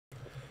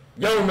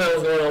Yo, man,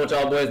 what's going on with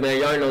y'all boys, man?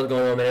 Y'all already know what's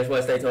going on, man. It's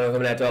what StateTonio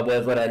coming at y'all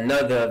boys with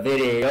another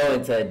video.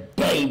 And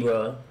today, bro, you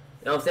know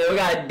what I'm saying? We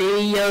got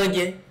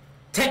Deeyounginn,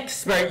 TEC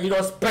expert. You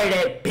gonna spray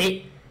that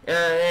bitch. And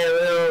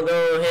we're gonna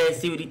go ahead and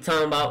see what he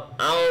talking about.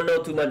 I don't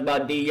know too much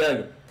about Deeyounginn. You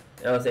know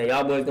what I'm saying?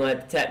 Y'all boys gonna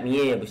have to tap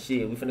me in, but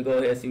shit, we finna go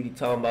ahead and see what he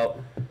talking about.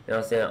 You know what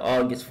I'm saying?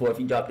 August 4th,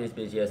 he dropped this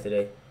bitch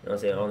yesterday. You know what I'm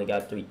saying? Only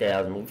got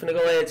 3,000. We finna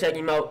go ahead and check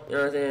him out. You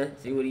know what I'm saying?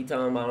 See what he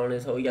talking about on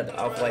this hoe. He got the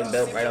off-white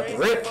belt right off the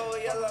rip.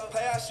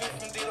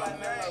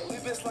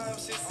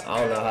 I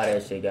don't know how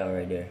that shit got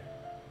right there.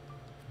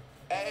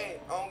 Hey,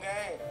 on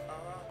game.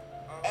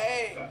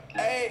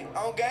 Hey,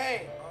 on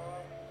game.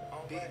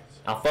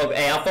 I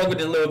fuck with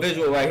this little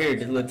visual right here,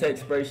 this little TEC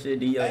spray shit.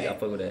 Deeyounginn, I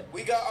fuck with that.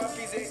 We got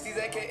RPs, XDs,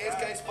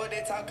 AKS, but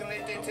they talking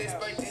like they TEC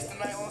spray this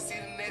tonight. Won't see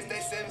the next day.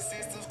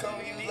 762s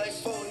coming, you like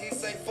 4. He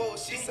say 4,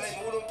 she say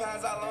move them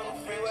pounds out on the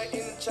freeway.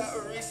 In the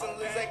chopper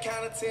recently, they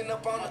counted 10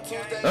 up on the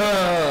Tuesday.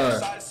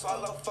 Shot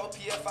swallow 4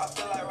 PF, I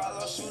feel like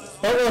Rollo shooters.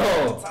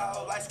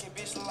 Tahoe, light skin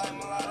bitch look like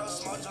mulatto,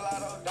 smoke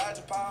gelato, dodge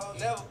a power.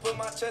 Never put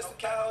my chest in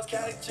cows.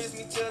 Cali kiss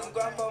me chills and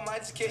guapo, might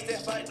just catch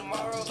that fight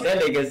tomorrow. That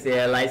nigga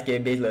said light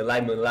skin bitch look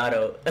like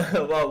mulatto.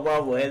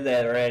 What is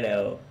that right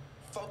now?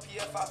 4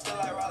 PF, I feel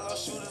like Rollo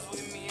shooters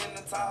with me in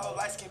the Tahoe.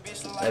 Light skin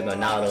bitch look like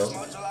mulatto,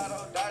 smoke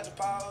gelato, dodge a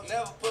power.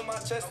 Never put my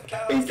chest in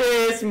cows. He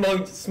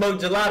said smoke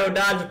gelato,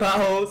 dodge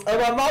potholes. Oh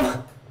my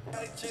mama.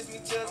 Kiss me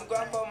chills and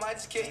guapo, might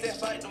just catch that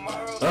fight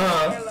tomorrow.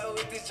 That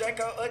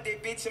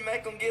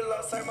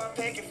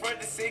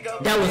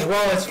was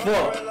raw as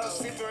fuck.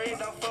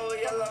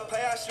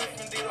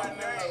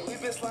 We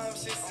been slime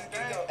shit since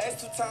get-go.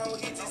 S2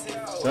 he just hit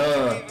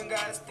even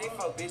got a stick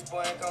for bitch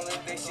boy ain't gon'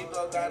 let that shit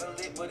blow. Got a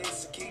lip, but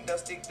it's a kick up,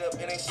 sticked up.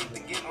 It ain't shit to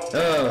get more.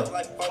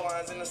 Like 4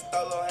 lines in the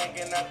stolo,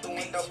 hanging out the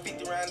window.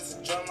 50 rounds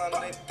of drum on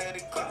that 30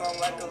 clip on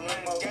like a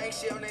limo. Gang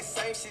shit on that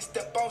same shit,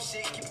 step on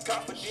shit, keep it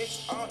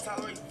confidential. I don't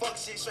tolerate fuck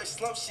shit, straight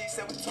slump shit,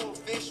 said we too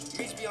official.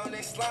 Meet me on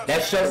that slime.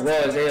 That shirt raw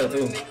as hell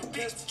too.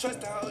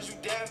 Trust the hoes, you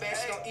damn bad,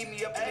 she gon' eat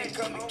me up and then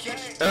come and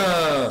kiss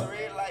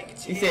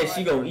you. He said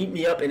she gon' eat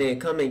me up and then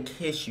come and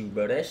kiss you,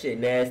 bro. That shit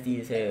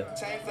nasty as hell.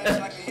 Chain flash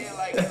like a head,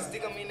 like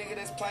stick on me, nigga,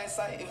 that's plain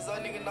sight. If it's a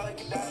nigga know he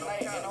can die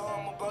tonight, ain't no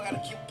harm, bro,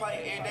 gotta keep a pipe.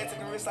 Every day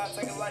take a risk, I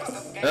take a life.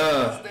 Step a game,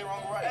 stay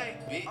wrong,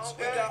 right, bitch.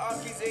 We got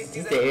RPs,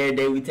 he said every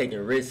day we taking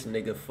risks,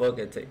 nigga. Fuck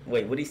it.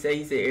 Wait, what he say?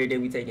 He said every day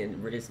we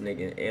taking risks,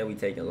 nigga, and we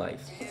taking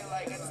life.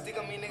 Stick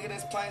on me, nigga,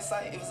 that's plain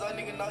sight. If it's a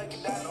nigga know he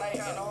can die tonight,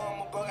 ain't no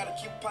harm, bro, gotta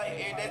keep a pipe.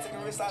 Every day take a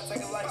risk, I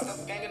take a life. Step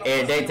a gang,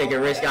 every day take a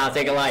risk, I'll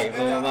take a life.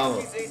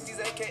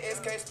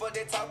 But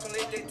they talking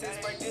like they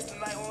test break this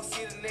tonight, won't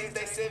see the next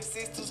day.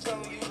 762s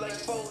coming, you like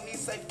 4, he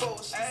say 4,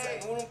 she say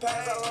move them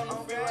pounds out on the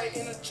freeway.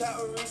 In the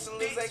chopper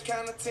recently, they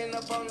counted 10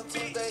 up on the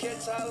Tuesday.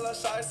 Catch hollow,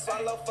 shot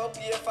swallow 4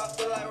 PF, I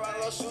feel like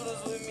Rollo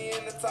shooters with me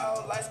in the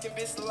Tahoe. Light skin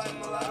bitch look like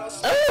mulatto,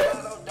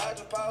 smoke dodge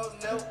a pause,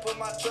 never put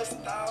my trust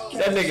in dogs.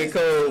 That nigga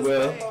cold,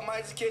 bro.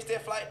 Might just catch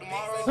that flight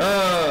tomorrow.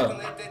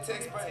 Let that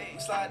text break, we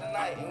slide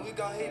tonight and we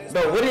gon' hit this.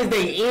 Bro, what is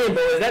they in,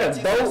 bro? Is that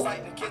a boat?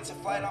 Catch a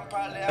flight, I'm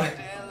probably out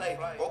there LA.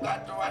 Woke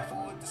out the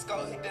rifle with the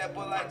skull, hit that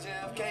boy like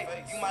JFK.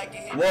 You might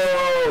get hit.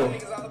 Whoa.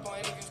 Niggas all up on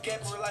interviews,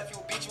 can't for real life, you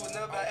will beat you with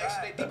never about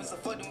action. They deep as a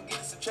fuck, then we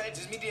get some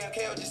changes. Me,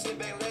 DMK, just sit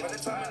back and let. By the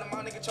time in the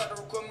morning, nigga try to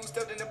record me, we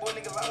stepped in that boy,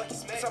 nigga loud like he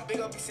smacked. Some big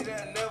up, BC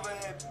that never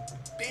had.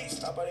 Bitch,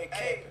 stop by that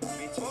cake,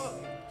 bitch.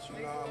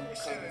 You know,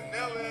 this shit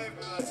never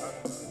happened.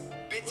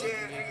 Bitch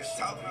ass niggas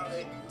talking all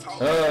that.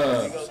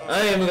 I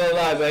ain't even gonna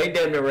lie, bro. He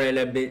damn near ran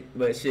that bitch,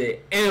 but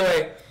shit.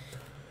 Anyway.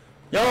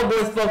 Y'all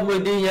boys fucking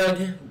with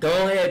Deeyounginn. Go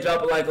ahead,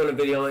 drop a like on the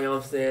video, you know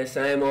what I'm saying?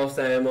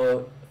 Same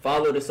old.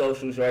 Follow the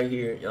socials right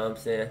here, you know what I'm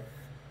saying?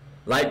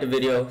 Like the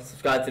video,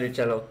 subscribe to the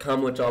channel,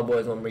 comment what y'all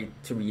boys want me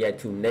to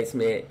react to next,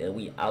 man, and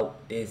we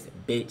out this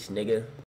bitch, nigga.